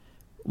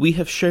We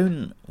have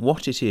shown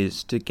what it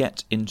is to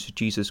get into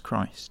Jesus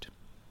Christ,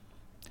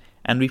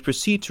 and we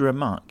proceed to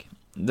remark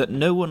that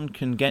no one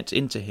can get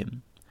into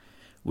him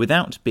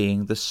without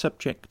being the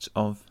subject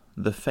of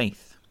the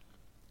faith.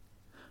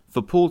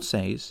 For Paul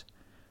says,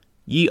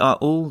 "Ye are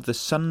all the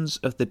sons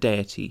of the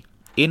deity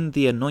in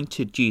the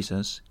anointed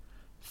Jesus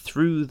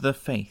through the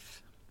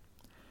faith."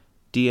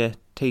 Dia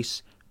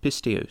tes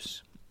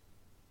pisteos.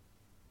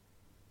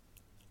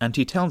 And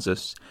he tells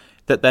us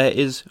that there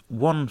is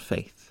one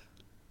faith,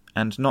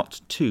 and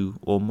not two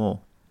or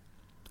more,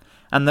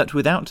 and that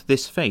without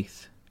this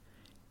faith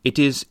it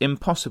is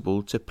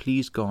impossible to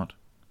please God.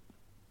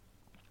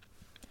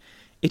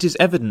 It is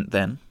evident,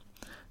 then,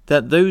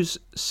 that those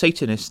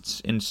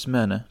Satanists in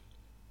Smyrna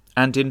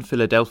and in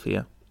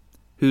Philadelphia,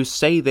 who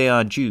say they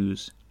are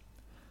Jews,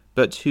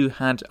 but who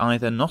had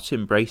either not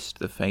embraced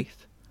the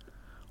faith,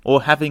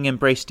 or having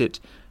embraced it,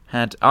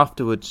 had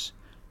afterwards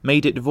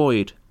made it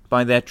void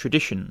by their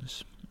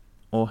traditions,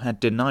 or had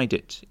denied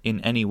it in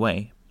any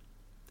way,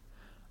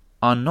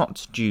 are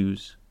not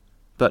Jews,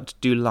 but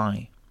do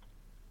lie.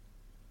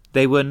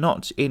 They were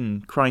not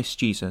in Christ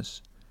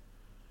Jesus,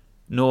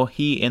 nor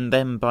he in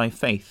them by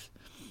faith,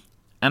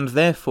 and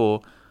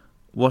therefore,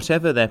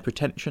 whatever their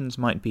pretensions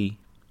might be,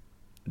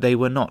 they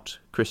were not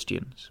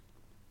Christians.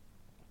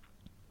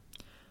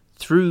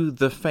 Through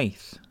the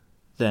faith,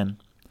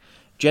 then,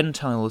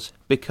 Gentiles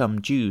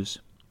become Jews,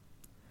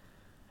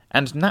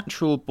 and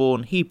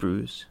natural-born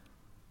Hebrews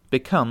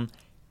become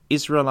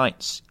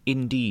Israelites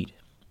indeed.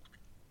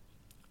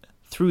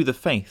 Through the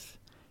faith,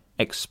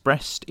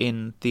 expressed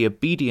in the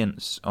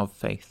obedience of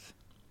faith,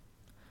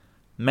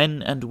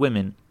 men and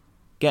women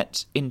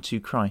get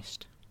into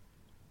Christ,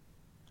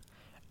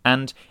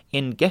 and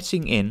in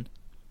getting in,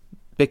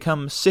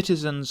 become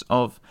citizens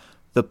of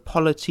the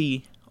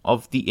polity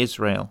of the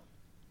Israel,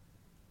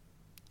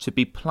 to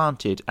be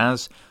planted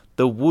as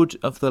the wood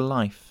of the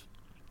life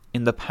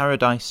in the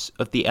paradise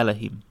of the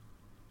Elohim,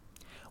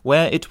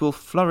 where it will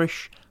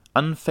flourish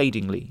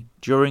unfadingly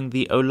during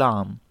the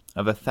olam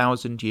of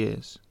 1,000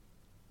 years.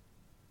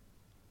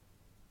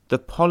 The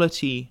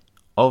polity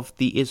of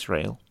the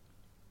Israel,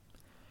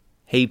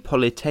 he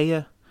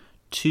politeia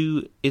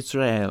to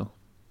Israel,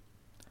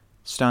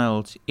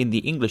 styled in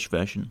the English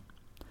version,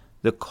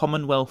 the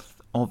Commonwealth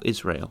of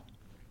Israel,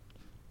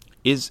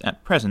 is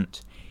at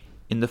present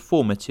in the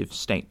formative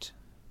state.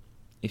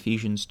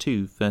 Ephesians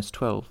 2, verse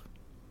 12.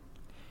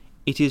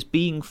 It is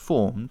being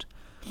formed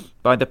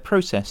by the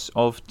process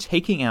of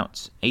taking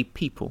out a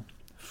people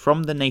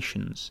from the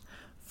nations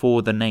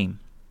for the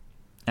name.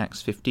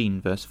 Acts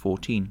 15, verse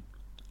 14.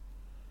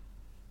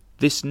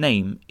 This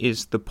name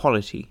is the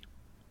polity,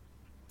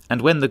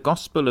 and when the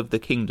gospel of the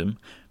kingdom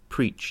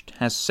preached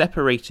has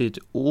separated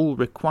all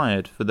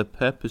required for the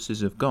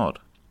purposes of God,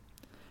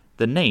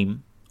 the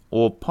name,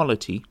 or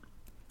polity,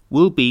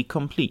 will be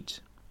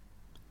complete.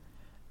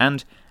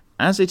 And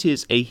as it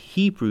is a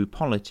Hebrew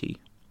polity,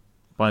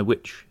 by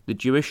which the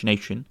Jewish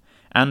nation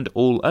and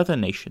all other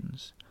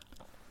nations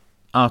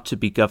are to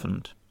be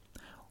governed,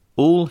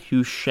 all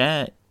who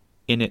share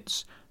in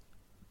its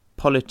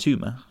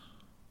politeuma,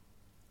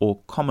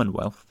 or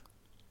commonwealth,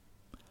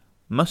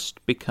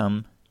 must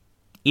become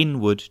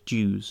inward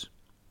Jews,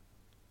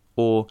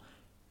 or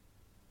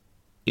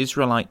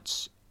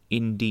Israelites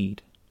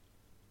indeed.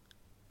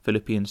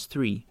 Philippians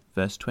 3,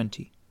 verse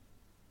 20.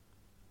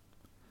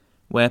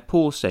 Where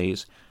Paul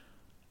says,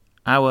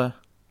 "Our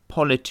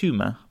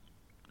politeuma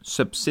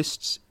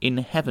subsists in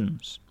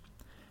heavens,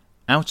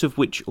 out of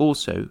which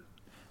also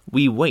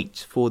we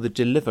wait for the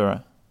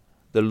deliverer,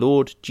 the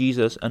Lord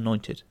Jesus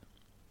anointed."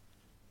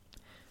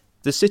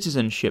 The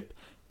citizenship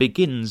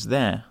begins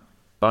there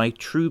by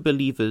true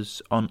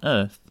believers on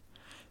earth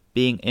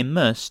being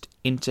immersed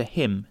into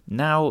him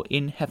now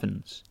in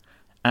heavens,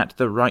 at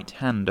the right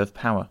hand of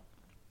power.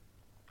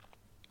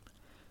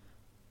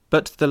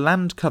 But the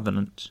land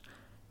covenant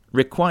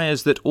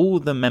requires that all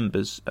the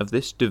members of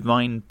this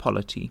divine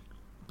polity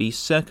be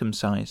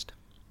circumcised.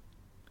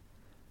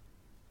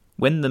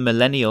 When the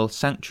millennial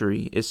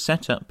sanctuary is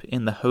set up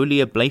in the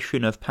holy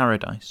oblation of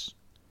paradise,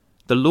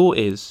 the law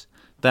is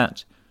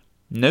that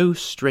no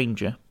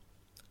stranger,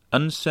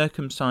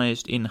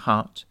 uncircumcised in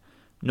heart,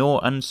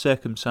 nor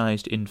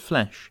uncircumcised in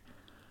flesh,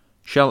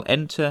 shall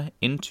enter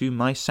into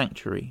my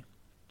sanctuary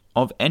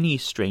of any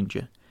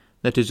stranger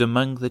that is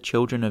among the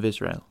children of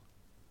Israel.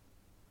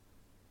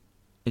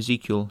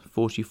 Ezekiel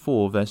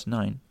 44, verse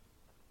 9.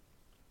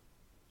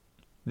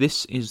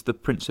 This is the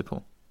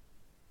principle.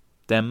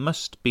 There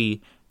must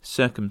be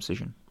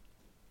circumcision.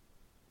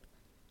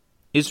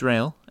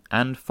 Israel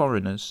and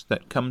foreigners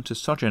that come to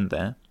sojourn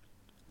there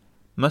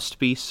must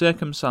be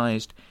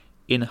circumcised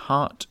in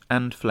heart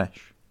and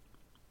flesh.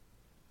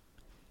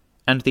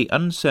 And the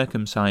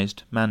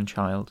uncircumcised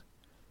man-child,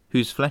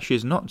 whose flesh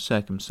is not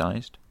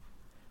circumcised,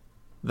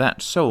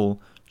 that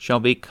soul shall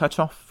be cut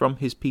off from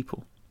his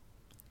people.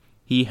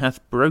 He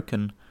hath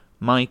broken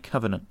my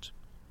covenant.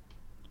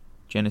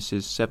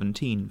 Genesis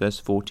 17, verse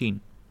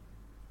 14.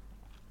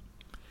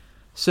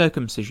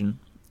 Circumcision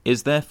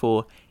is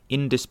therefore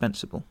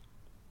indispensable.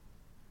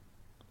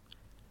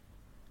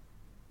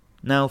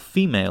 Now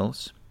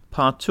females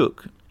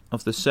partook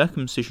of the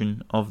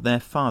circumcision of their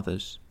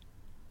fathers,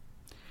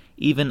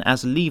 even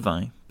as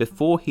Levi,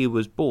 before he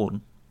was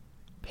born,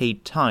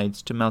 paid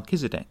tithes to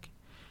Melchizedek,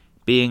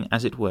 being,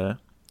 as it were,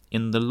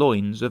 in the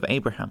loins of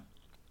Abraham.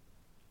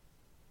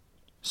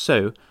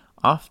 So,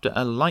 after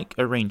a like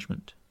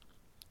arrangement,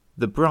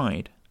 the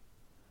bride,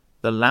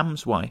 the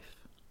Lamb's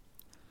wife,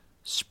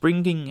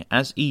 springing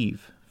as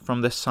Eve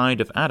from the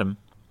side of Adam,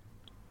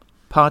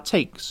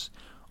 partakes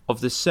of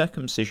the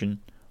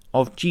circumcision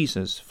of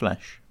Jesus'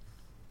 flesh,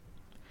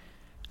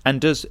 and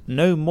does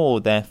no more,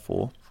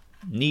 therefore,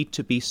 need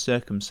to be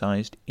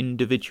circumcised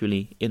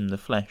individually in the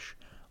flesh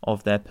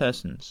of their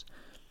persons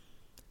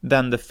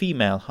than the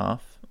female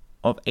half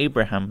of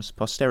Abraham's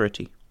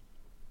posterity.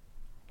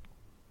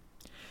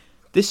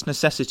 This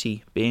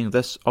necessity being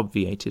thus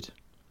obviated,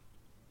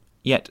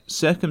 yet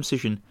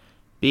circumcision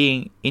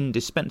being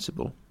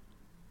indispensable,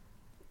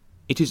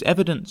 it is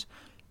evident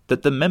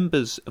that the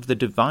members of the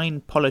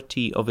divine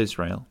polity of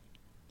Israel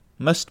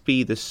must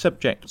be the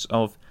subjects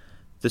of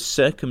the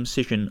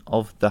circumcision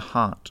of the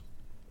heart.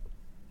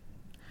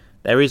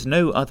 There is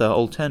no other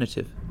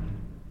alternative.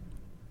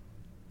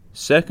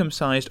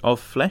 Circumcised of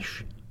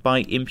flesh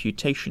by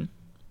imputation,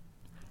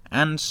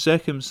 and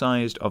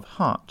circumcised of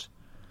heart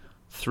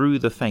through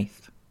the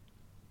faith.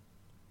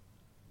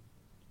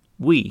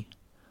 We,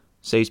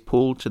 says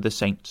Paul to the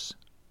saints,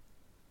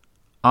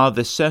 are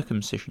the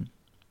circumcision,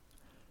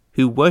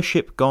 who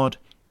worship God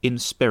in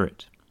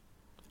spirit,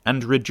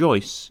 and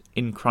rejoice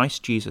in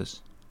Christ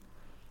Jesus,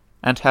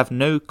 and have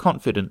no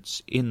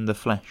confidence in the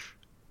flesh.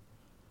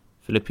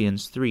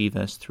 Philippians 3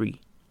 verse 3.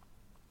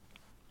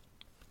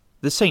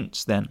 The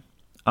saints, then,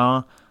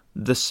 are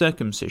the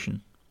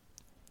circumcision,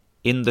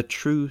 in the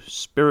true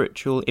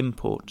spiritual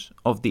import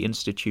of the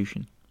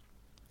institution,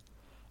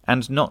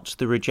 and not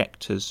the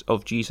rejectors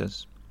of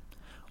Jesus,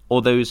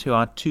 or those who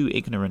are too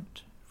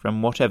ignorant,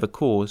 from whatever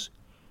cause,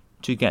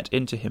 to get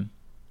into him.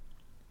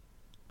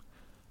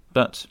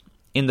 But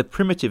in the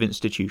primitive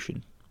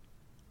institution,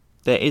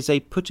 there is a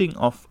putting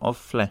off of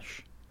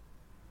flesh,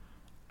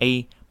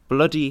 a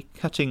bloody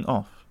cutting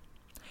off,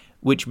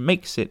 which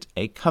makes it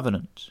a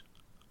covenant,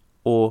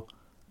 or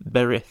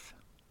berith.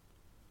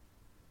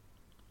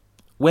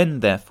 When,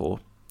 therefore,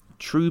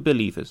 true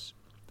believers,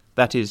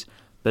 that is,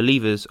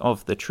 believers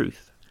of the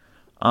truth,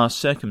 are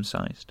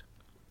circumcised,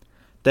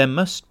 there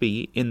must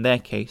be, in their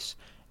case,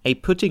 a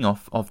putting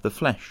off of the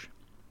flesh.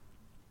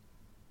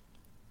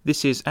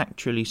 This is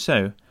actually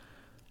so,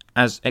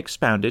 as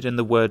expounded in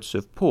the words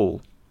of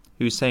Paul,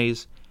 who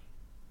says,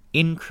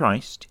 "In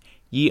Christ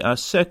ye are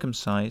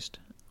circumcised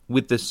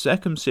with the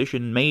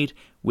circumcision made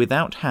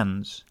without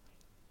hands,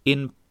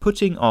 in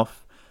putting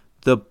off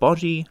the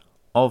body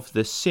of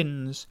the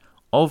sins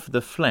of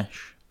the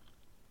flesh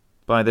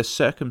by the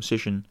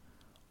circumcision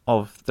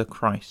of the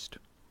Christ."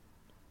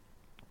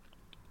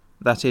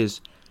 That is,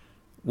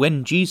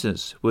 when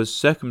Jesus was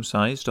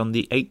circumcised on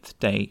the 8th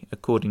day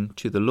according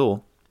to the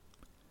law,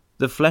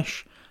 the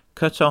flesh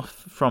cut off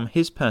from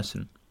his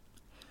person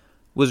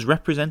was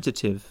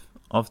representative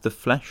of the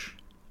flesh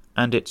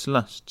and its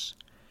lusts,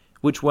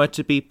 which were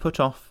to be put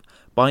off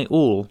by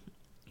all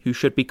who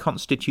should be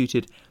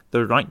constituted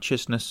the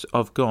righteousness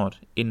of God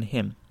in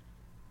him,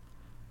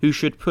 who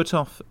should put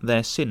off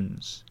their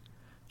sins,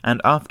 and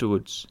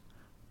afterwards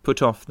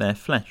put off their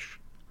flesh,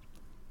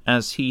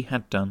 as he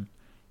had done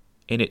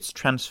in its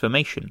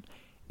transformation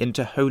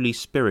into Holy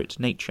Spirit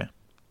nature.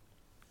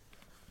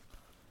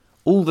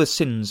 All the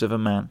sins of a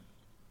man,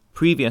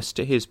 previous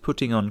to his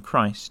putting on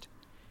Christ,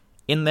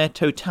 in their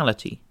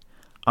totality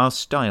are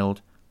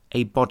styled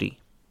a body,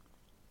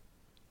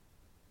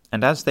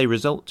 and as they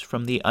result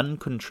from the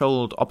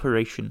uncontrolled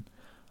operation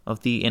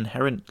of the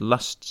inherent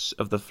lusts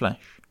of the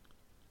flesh,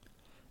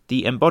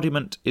 the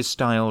embodiment is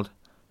styled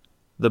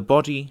the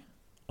body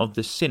of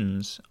the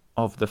sins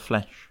of the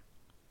flesh.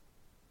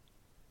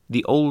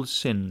 The old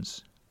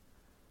sins,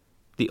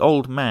 the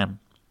old man,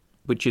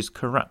 which is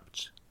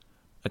corrupt,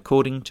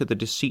 according to the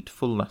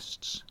deceitful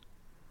lusts,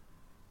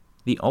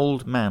 the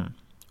old man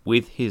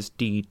with his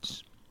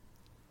deeds.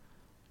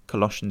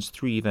 Colossians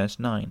 3 verse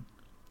 9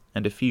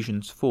 and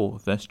Ephesians 4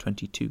 verse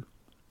 22.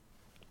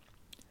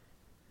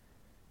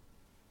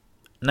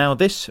 Now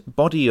this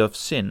body of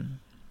sin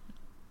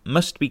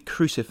must be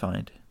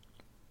crucified,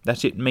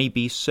 that it may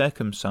be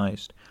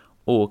circumcised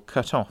or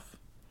cut off,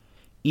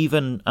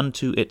 even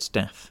unto its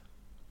death.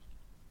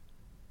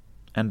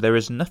 And there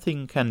is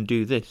nothing can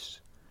do this,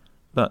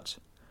 but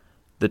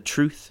the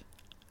truth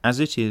as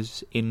it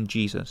is in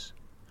Jesus,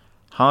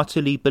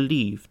 heartily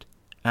believed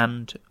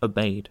and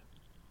obeyed.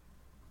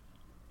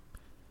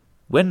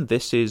 When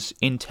this is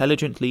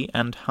intelligently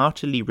and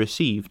heartily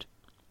received,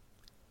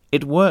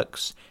 it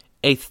works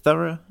a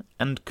thorough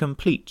and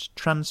complete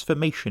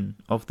transformation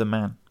of the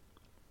man.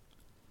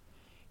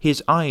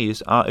 His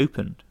eyes are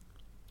opened,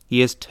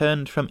 he is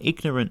turned from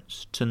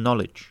ignorance to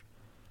knowledge,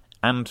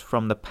 and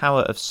from the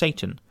power of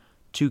Satan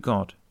to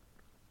God.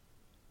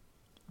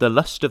 The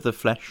lust of the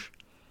flesh,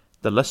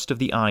 the lust of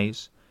the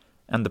eyes,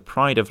 and the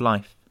pride of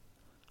life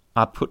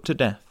are put to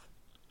death,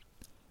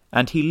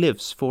 and he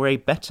lives for a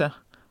better,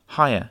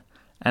 higher,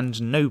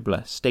 and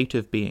nobler state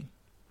of being.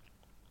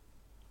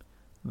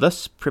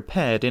 Thus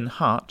prepared in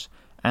heart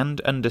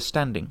and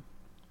understanding,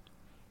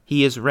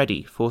 he is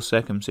ready for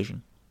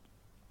circumcision.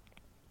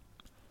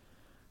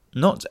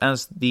 Not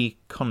as the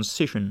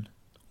concision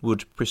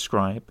would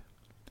prescribe,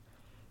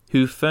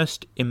 who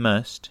first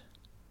immersed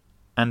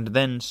and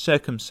then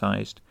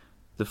circumcised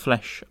the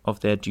flesh of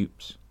their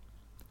dupes,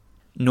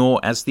 nor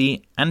as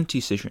the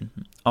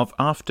antecision of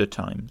after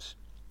times,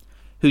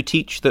 who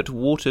teach that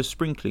water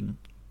sprinkling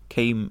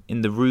came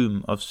in the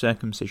room of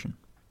circumcision,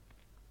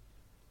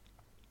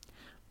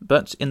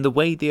 but in the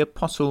way the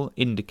apostle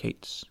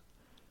indicates,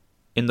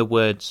 in the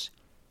words,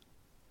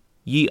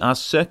 "Ye are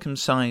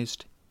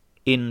circumcised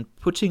in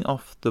putting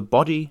off the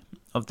body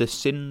of the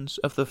sins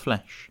of the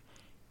flesh,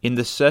 in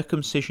the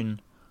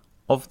circumcision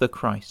of the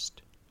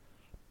Christ,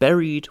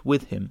 buried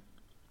with him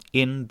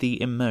in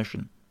the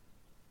immersion,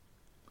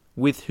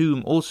 with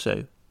whom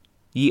also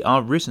ye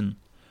are risen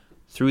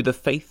through the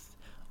faith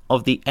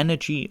of the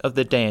energy of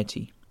the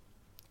deity,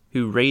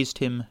 who raised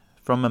him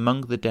from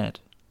among the dead.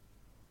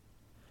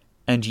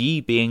 And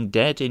ye being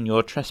dead in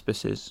your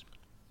trespasses,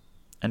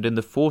 and in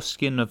the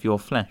foreskin of your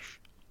flesh,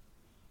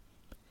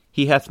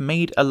 he hath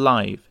made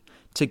alive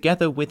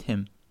together with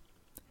him,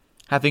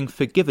 having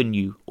forgiven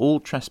you all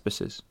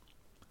trespasses."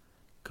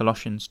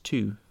 Colossians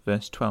 2,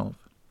 verse 12.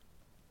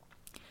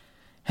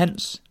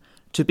 Hence,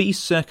 to be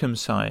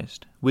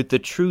circumcised with the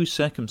true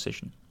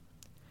circumcision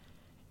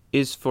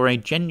is for a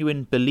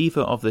genuine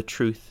believer of the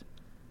truth,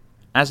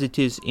 as it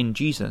is in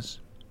Jesus,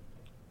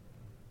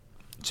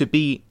 to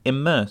be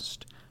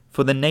immersed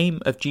for the name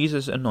of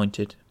Jesus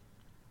anointed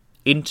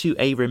into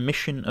a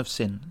remission of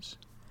sins.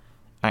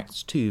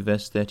 Acts 2,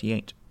 verse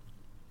 38.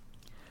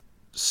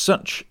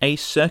 Such a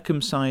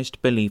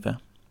circumcised believer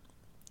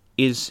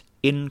is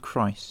in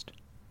Christ,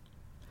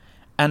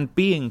 and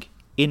being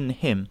in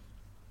him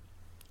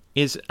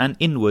is an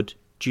inward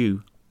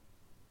Jew.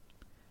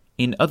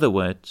 In other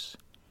words,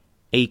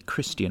 a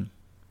Christian.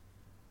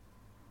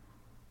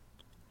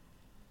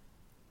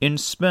 In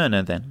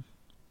Smyrna, then,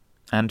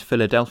 and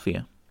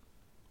Philadelphia,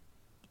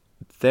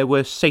 there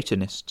were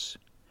Satanists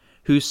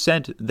who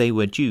said they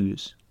were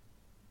Jews,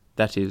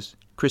 that is,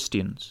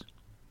 Christians.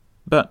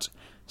 But,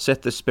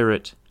 saith the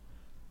Spirit,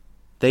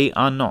 they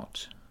are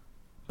not,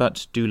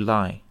 but do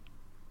lie.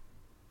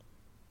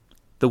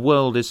 The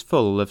world is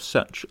full of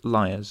such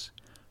liars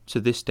to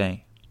this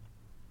day.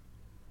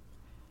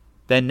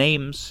 Their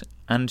names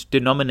and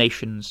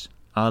denominations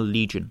are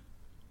legion.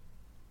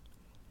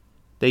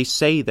 They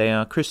say they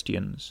are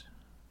Christians,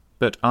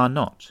 but are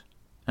not,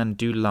 and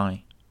do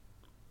lie.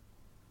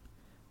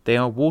 They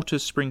are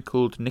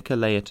water-sprinkled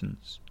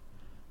Nicolaitans,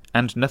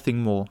 and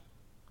nothing more,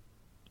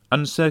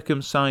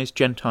 uncircumcised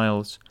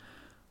Gentiles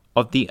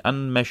of the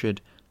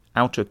unmeasured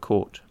outer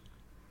court,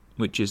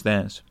 which is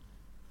theirs,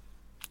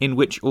 in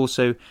which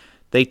also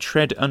they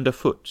tread under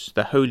foot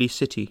the holy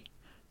city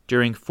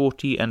during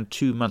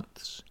 42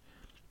 months.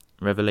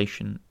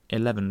 Revelation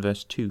 11,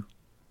 verse 2.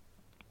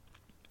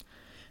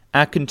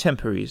 Our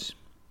contemporaries,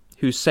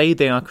 who say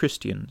they are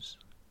Christians,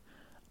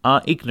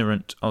 are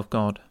ignorant of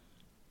God,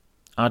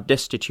 are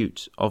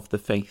destitute of the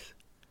faith,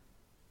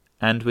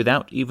 and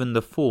without even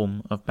the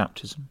form of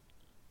baptism.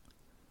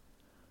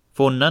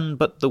 For none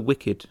but the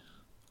wicked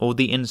or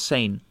the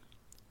insane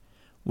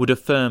would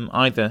affirm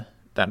either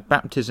that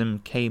baptism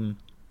came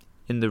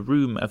in the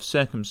room of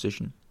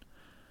circumcision,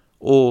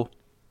 or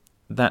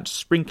that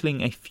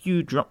sprinkling a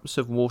few drops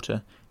of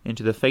water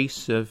into the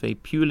face of a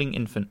puling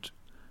infant,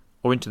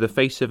 or into the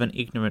face of an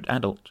ignorant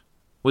adult,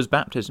 was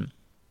baptism.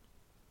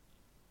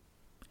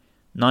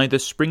 Neither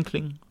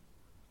sprinkling,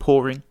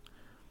 pouring,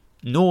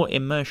 nor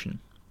immersion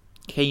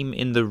came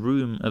in the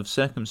room of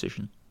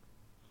circumcision.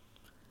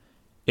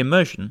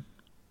 Immersion,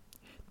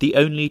 the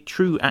only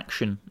true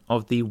action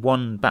of the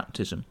one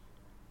baptism,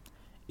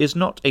 is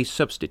not a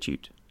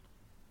substitute,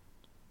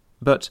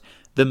 but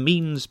the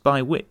means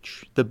by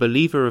which the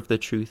believer of the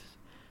truth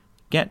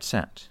gets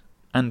at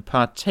and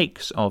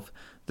partakes of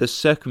the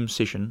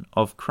circumcision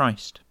of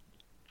Christ.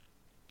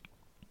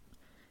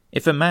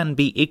 If a man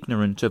be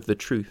ignorant of the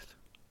truth,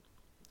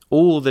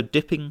 all the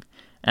dipping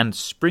and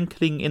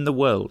sprinkling in the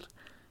world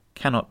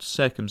cannot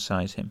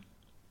circumcise him.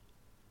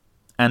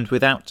 And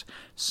without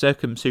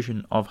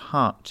circumcision of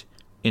heart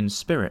in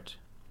spirit,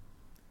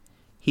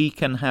 he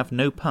can have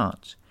no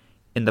part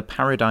in the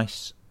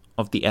paradise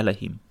of the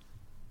Elohim.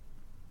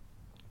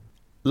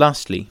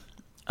 Lastly,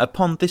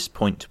 upon this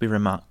point we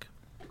remark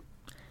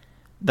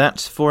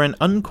that for an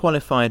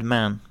unqualified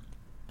man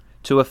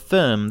to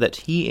affirm that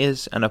he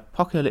is an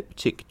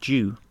apocalyptic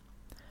Jew,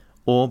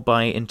 or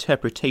by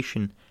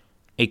interpretation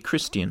a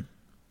Christian,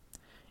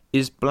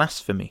 is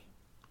blasphemy.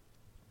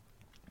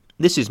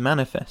 This is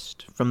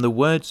manifest from the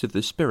words of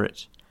the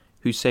Spirit,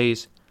 who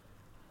says,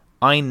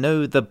 "I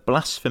know the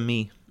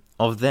blasphemy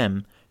of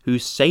them who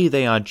say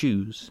they are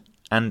Jews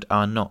and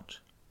are not."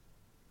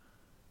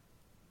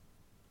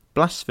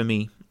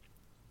 Blasphemy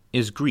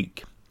is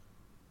Greek,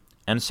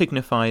 and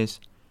signifies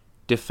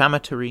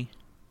defamatory,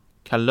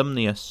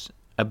 calumnious,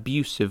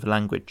 abusive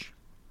language.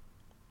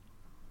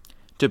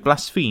 To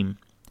blaspheme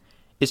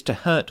is to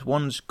hurt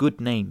one's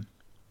good name,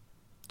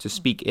 to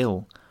speak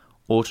ill,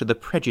 or to the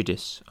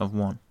prejudice of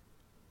one.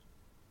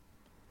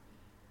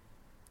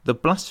 The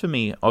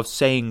blasphemy of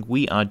saying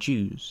we are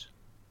Jews,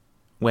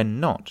 when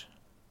not,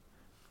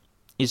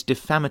 is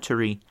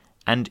defamatory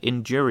and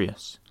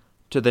injurious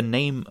to the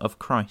name of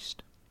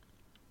Christ.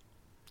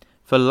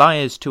 For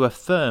liars to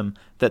affirm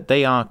that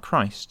they are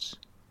Christ's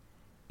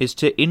is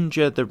to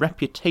injure the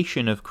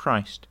reputation of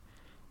Christ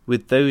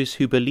with those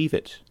who believe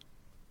it,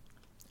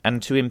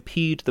 and to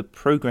impede the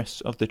progress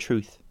of the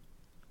truth.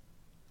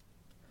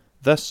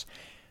 Thus,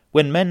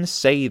 when men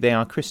say they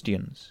are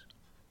Christians,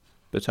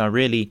 but are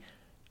really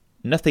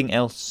nothing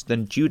else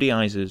than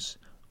Judaizers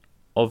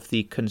of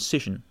the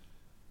concision,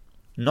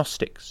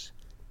 Gnostics,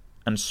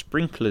 and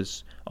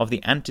sprinklers of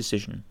the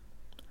anticision,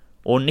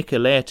 or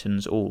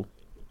Nicolaitans all,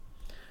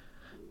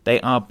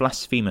 they are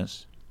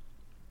blasphemers.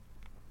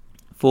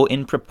 For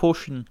in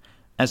proportion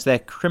as their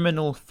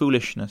criminal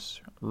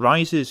foolishness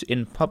rises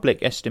in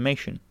public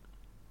estimation,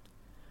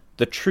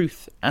 the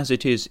truth as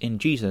it is in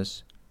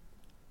Jesus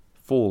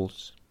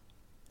falls,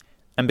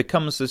 and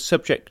becomes the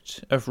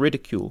subject of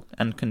ridicule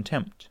and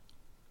contempt.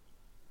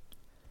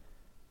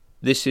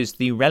 This is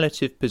the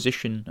relative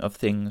position of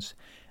things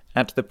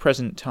at the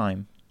present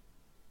time.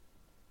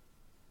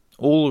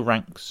 All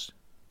ranks,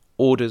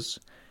 orders,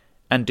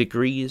 and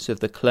degrees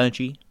of the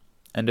clergy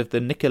and of the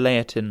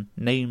Nicolaitan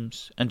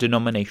names and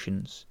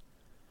denominations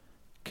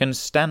can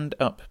stand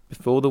up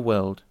before the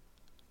world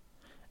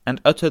and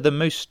utter the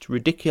most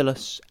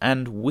ridiculous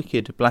and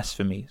wicked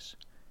blasphemies,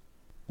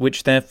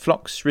 which their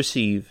flocks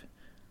receive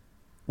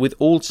with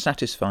all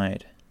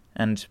satisfied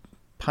and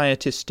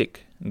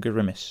pietistic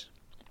grimace.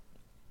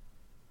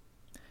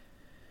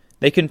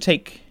 They can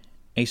take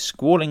a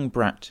squalling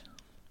brat,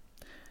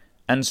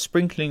 and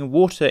sprinkling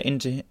water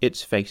into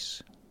its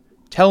face,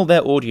 tell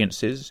their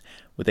audiences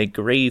with a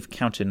grave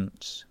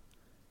countenance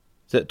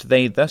that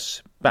they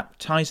thus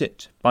baptize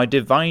it by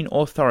divine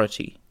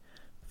authority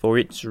for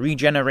its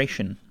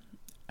regeneration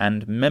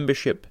and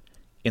membership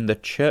in the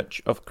Church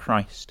of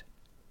Christ,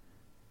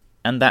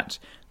 and that,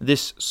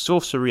 this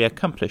sorcery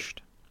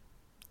accomplished,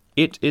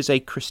 it is a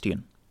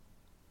Christian.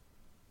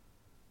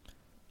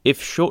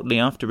 If shortly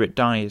after it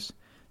dies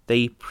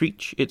they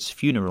preach its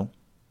funeral,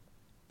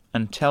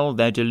 and tell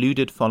their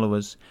deluded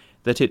followers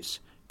that its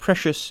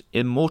precious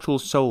immortal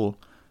soul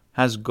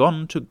has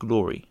gone to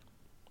glory,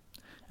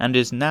 and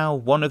is now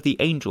one of the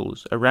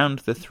angels around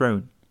the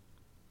throne.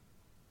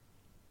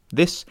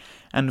 This,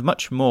 and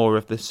much more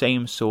of the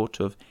same sort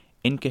of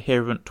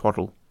incoherent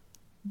twaddle,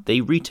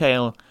 they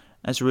retail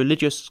as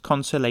religious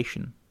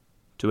consolation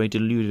to a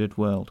deluded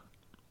world,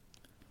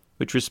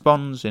 which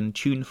responds in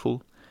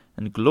tuneful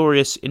and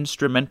glorious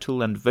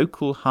instrumental and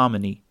vocal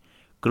harmony,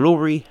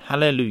 Glory,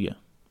 Hallelujah,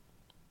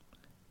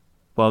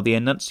 while the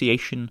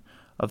enunciation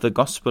of the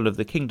gospel of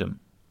the kingdom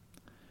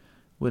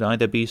would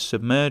either be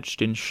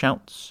submerged in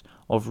shouts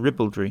of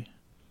ribaldry,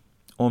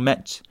 or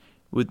met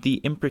with the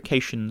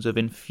imprecations of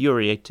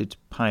infuriated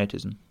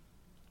pietism.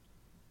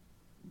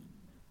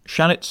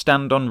 Shall it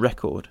stand on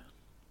record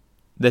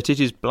that it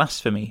is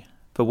blasphemy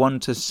for one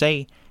to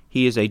say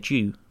he is a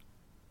Jew,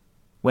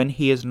 when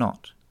he is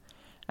not,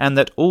 and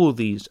that all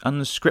these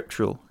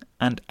unscriptural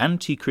and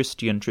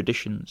anti-Christian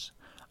traditions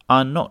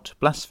are not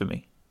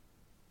blasphemy?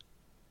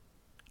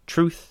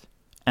 Truth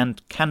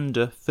and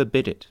candour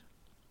forbid it.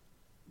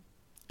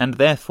 And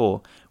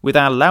therefore, with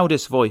our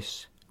loudest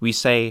voice, we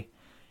say,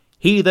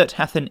 He that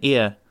hath an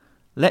ear,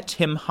 let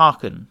him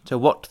hearken to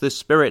what the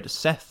Spirit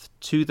saith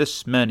to the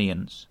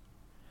Smyrnians,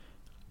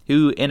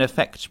 who in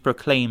effect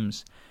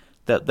proclaims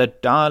that the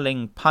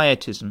darling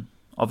pietism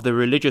of the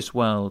religious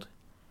world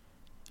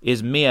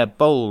is mere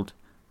bold,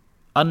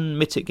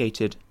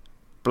 unmitigated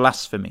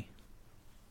blasphemy.